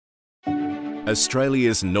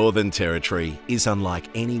Australia's Northern Territory is unlike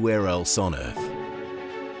anywhere else on Earth.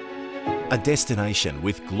 A destination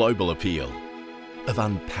with global appeal, of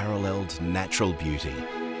unparalleled natural beauty.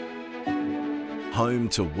 Home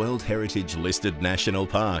to World Heritage listed national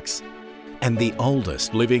parks and the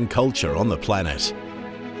oldest living culture on the planet.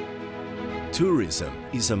 Tourism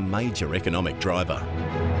is a major economic driver.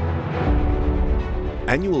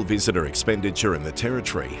 Annual visitor expenditure in the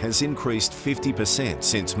Territory has increased 50%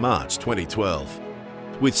 since March 2012,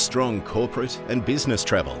 with strong corporate and business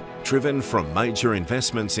travel driven from major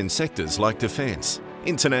investments in sectors like defence,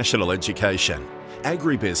 international education,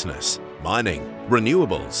 agribusiness, mining,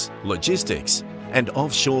 renewables, logistics, and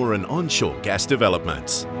offshore and onshore gas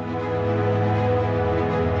developments.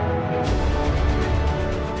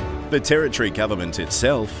 The Territory Government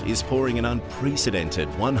itself is pouring an unprecedented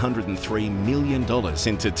 $103 million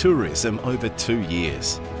into tourism over 2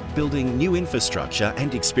 years, building new infrastructure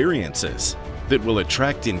and experiences that will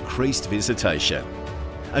attract increased visitation.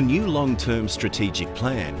 A new long-term strategic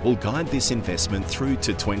plan will guide this investment through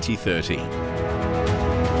to 2030.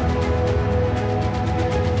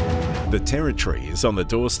 The Territory is on the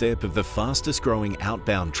doorstep of the fastest growing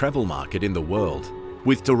outbound travel market in the world,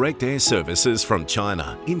 with direct air services from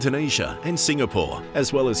China, Indonesia and Singapore,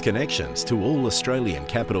 as well as connections to all Australian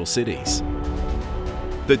capital cities.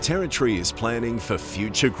 The Territory is planning for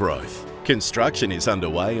future growth. Construction is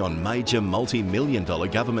underway on major multi-million-dollar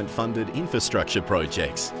government-funded infrastructure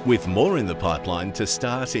projects, with more in the pipeline to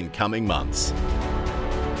start in coming months.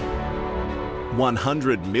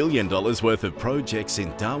 $100 million worth of projects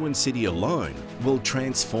in Darwin City alone will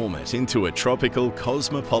transform it into a tropical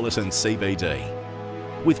cosmopolitan CBD.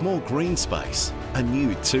 With more green space, a new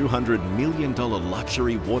 $200 million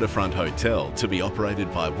luxury waterfront hotel to be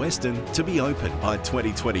operated by Western to be open by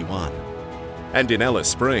 2021. And in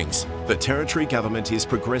Alice Springs, the Territory Government is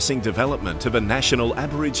progressing development of a national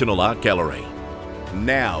Aboriginal art gallery.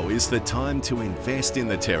 Now is the time to invest in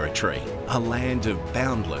the Territory, a land of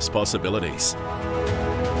boundless possibilities.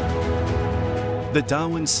 The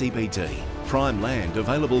Darwin CBD, prime land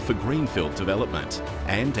available for greenfield development,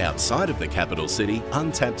 and outside of the capital city,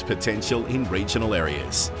 untapped potential in regional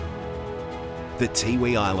areas. The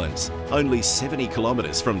Tiwi Islands, only 70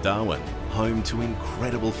 kilometres from Darwin, home to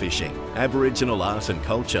incredible fishing, Aboriginal art and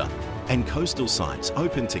culture, and coastal sites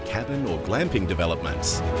open to cabin or glamping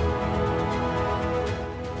developments.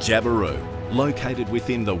 Jabiru, located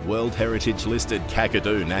within the World Heritage listed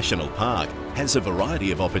Kakadu National Park, has a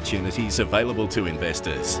variety of opportunities available to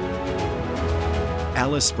investors.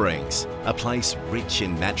 Alice Springs, a place rich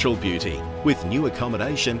in natural beauty, with new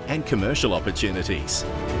accommodation and commercial opportunities.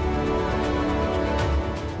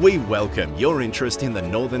 We welcome your interest in the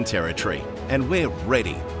Northern Territory, and we're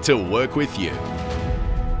ready to work with you.